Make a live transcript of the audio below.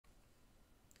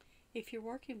If you're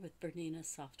working with Bernina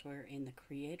software in the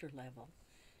creator level,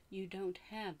 you don't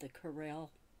have the Corel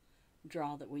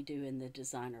draw that we do in the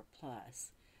Designer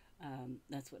Plus.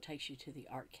 That's what takes you to the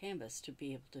art canvas to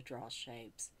be able to draw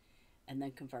shapes and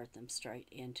then convert them straight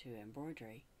into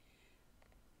embroidery.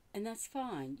 And that's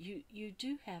fine. You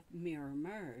do have mirror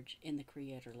merge in the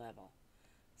creator level.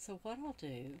 So what I'll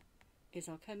do is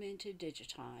I'll come into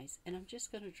Digitize and I'm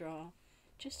just going to draw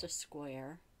just a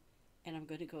square, and I'm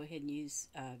going to go ahead and use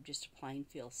just a plain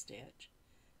fill stitch.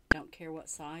 Don't care what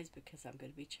size because I'm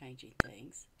going to be changing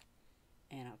things.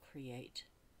 And I'll create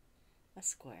a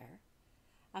square.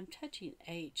 I'm touching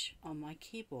H on my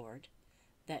keyboard.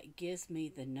 That gives me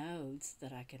the nodes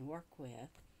that I can work with,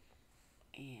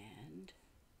 and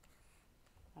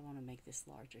I want to make this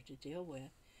larger to deal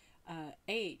with.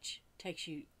 H takes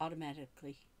you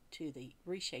automatically to the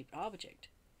reshaped object.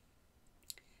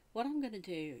 What I'm going to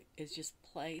do is just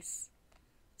place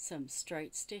some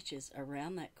straight stitches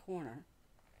around that corner,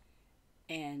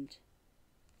 and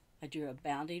I drew a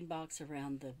bounding box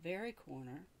around the very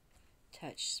corner,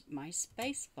 touch my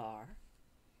space bar,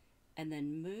 and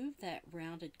then move that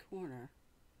rounded corner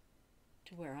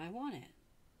to where I want it.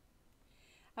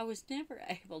 I was never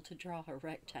able to draw a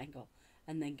rectangle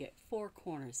and then get four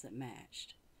corners that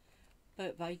matched.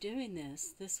 But by doing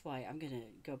this way, I'm going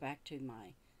to go back to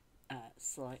my,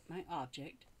 select my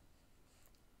object,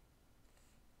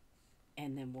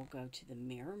 and then we'll go to the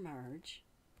mirror merge.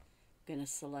 I'm going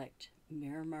to select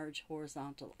mirror merge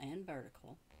horizontal and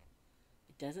vertical.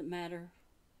 It doesn't matter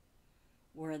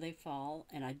where they fall,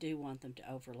 and I do want them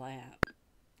to overlap.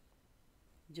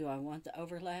 Do I want the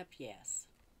overlap? Yes.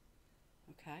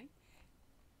 Okay.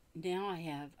 Now I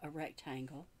have a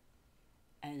rectangle,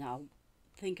 and I'll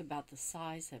think about the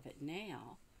size of it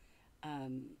now.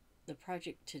 The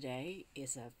project today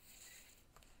is a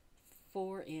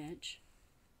 4-inch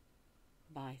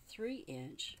by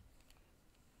 3-inch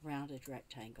rounded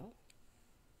rectangle.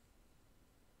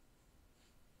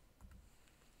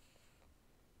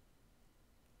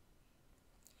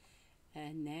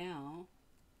 And now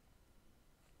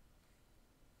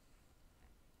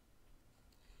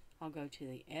I'll go to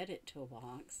the Edit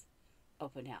toolbox,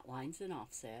 open Outlines and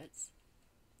Offsets.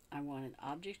 I want an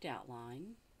object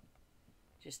outline,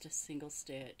 just a single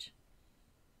stitch,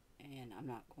 and I'm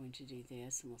not going to do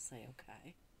this, and we'll say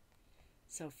OK.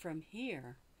 So from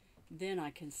here, then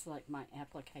I can select my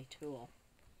Applique tool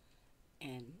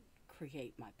and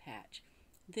create my patch.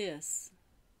 This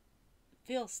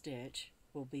fill stitch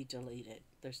will be deleted.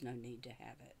 There's no need to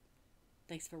have it.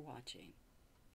 Thanks for watching.